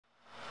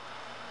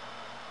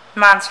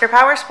Monster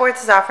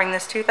Powersports is offering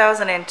this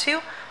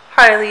 2002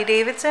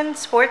 Harley-Davidson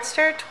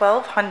Sportster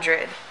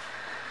 1200.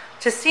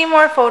 To see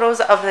more photos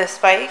of this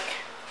bike,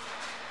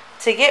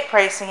 to get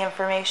pricing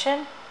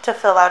information, to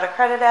fill out a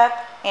credit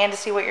app, and to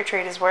see what your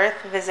trade is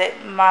worth, visit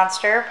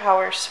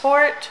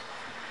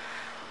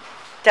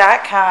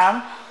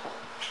monsterpowersport.com.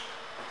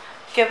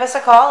 Give us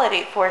a call at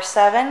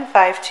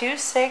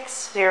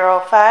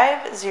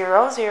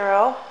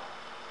 847-526-0500.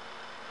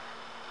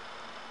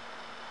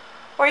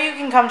 Or you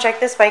can come check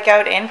this bike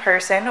out in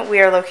person.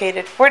 We are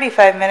located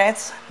 45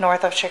 minutes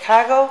north of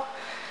Chicago,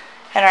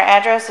 and our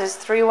address is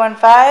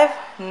 315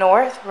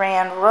 North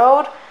Rand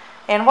Road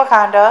in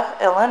Wauconda,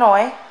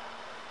 Illinois.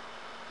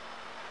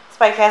 This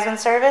bike has been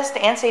serviced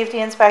and safety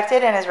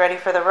inspected and is ready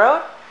for the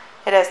road.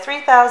 It has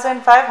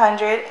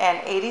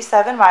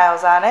 3,587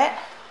 miles on it.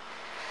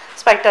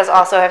 This bike does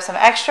also have some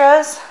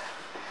extras.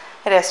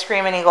 It has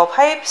Screamin' Eagle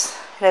pipes,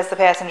 it has the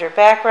passenger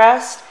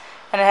backrest,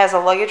 and it has a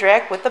luggage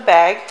rack with the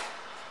bag.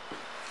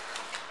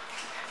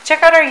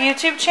 Check out our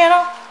YouTube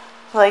channel,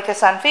 like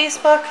us on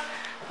Facebook,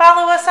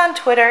 follow us on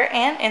Twitter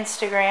and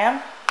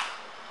Instagram.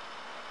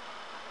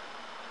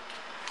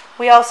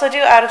 We also do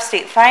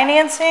out-of-state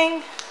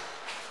financing,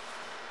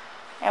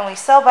 and we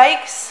sell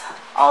bikes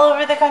all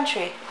over the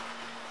country.